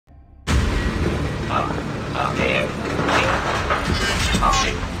We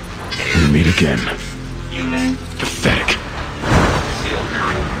meet again. Pathetic.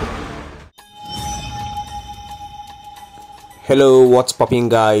 Hello, what's popping,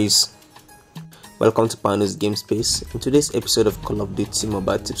 guys? Welcome to Pinus Game Space. In today's episode of Call of Duty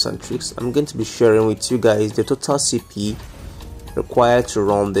Mobile Tips and Tricks, I'm going to be sharing with you guys the total CP required to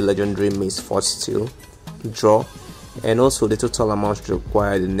run the legendary Mace Force Steel draw, and also the total amount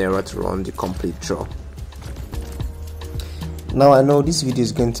required in Naira to run the complete draw. Now, I know this video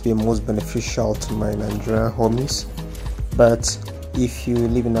is going to be most beneficial to my Nigerian homies, but if you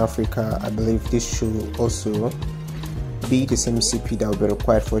live in Africa, I believe this should also be the same CP that will be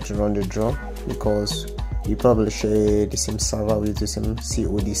required for you to run the draw, because you probably share the same server with the same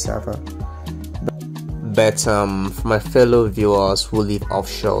COD server. But for my fellow viewers who live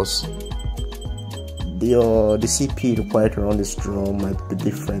offshores, the CP required to run this draw might be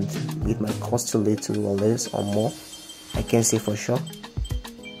different. It might cost you a little or less or more, I can't say for sure.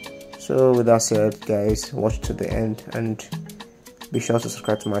 So with that said, guys, watch to the end and be sure to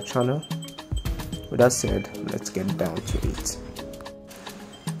subscribe to my channel. With that said, let's get down to it.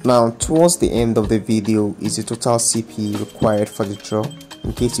 Now, towards the end of the video is the total CP required for the draw,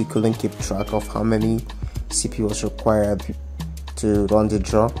 in case you couldn't keep track of how many CP was required to run the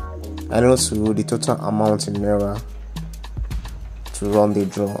draw, and also the total amount in Naira to run the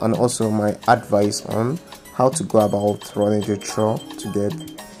draw, and also my advice on how to go about running the draw to get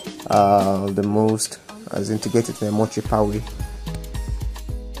the most, as in to get it in a more cheaper way.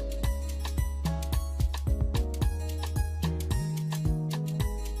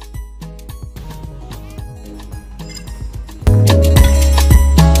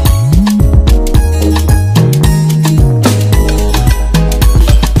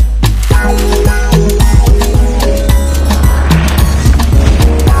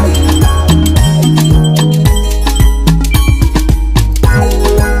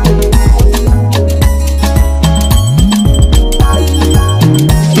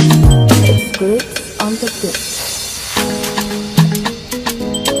 On the pitch.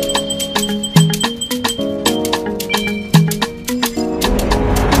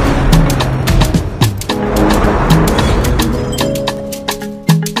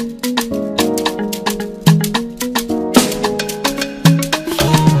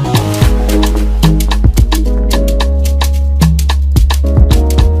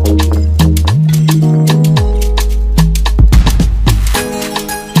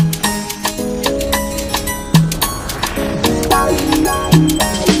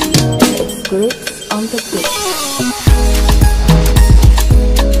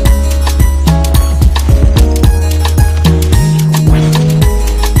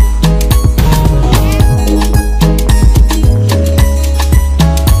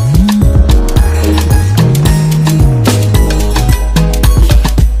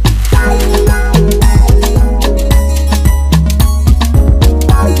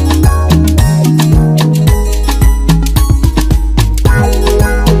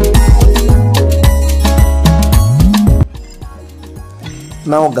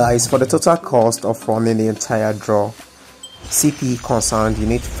 Now guys, for the total cost of running the entire draw, CP concerned, you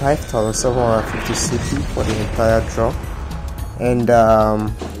need 5,750 CP for the entire draw, and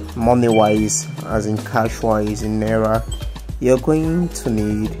money wise, as in cash wise in Naira, you're going to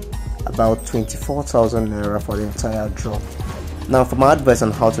need about 24,000 Naira for the entire draw. Now for my advice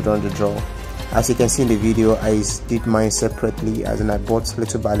on how to run the draw, as you can see in the video, I did mine separately, as in I bought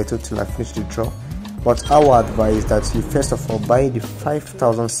little by little till I finished the draw. But I would advise that you first of all buy the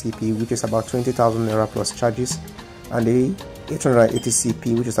 5,000 CP, which is about 20,000 Naira plus charges, and the 880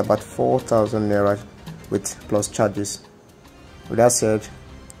 CP, which is about 4,000 Naira with plus charges. With that said,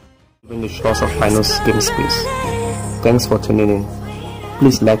 bring the shores of Pinus Game Space. Thanks for tuning in.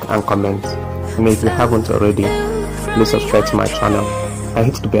 Please like and comment, and if you haven't already, please subscribe to my channel and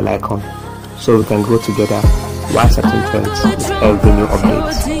hit the bell icon so we can grow together while setting trends with every new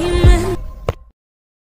update.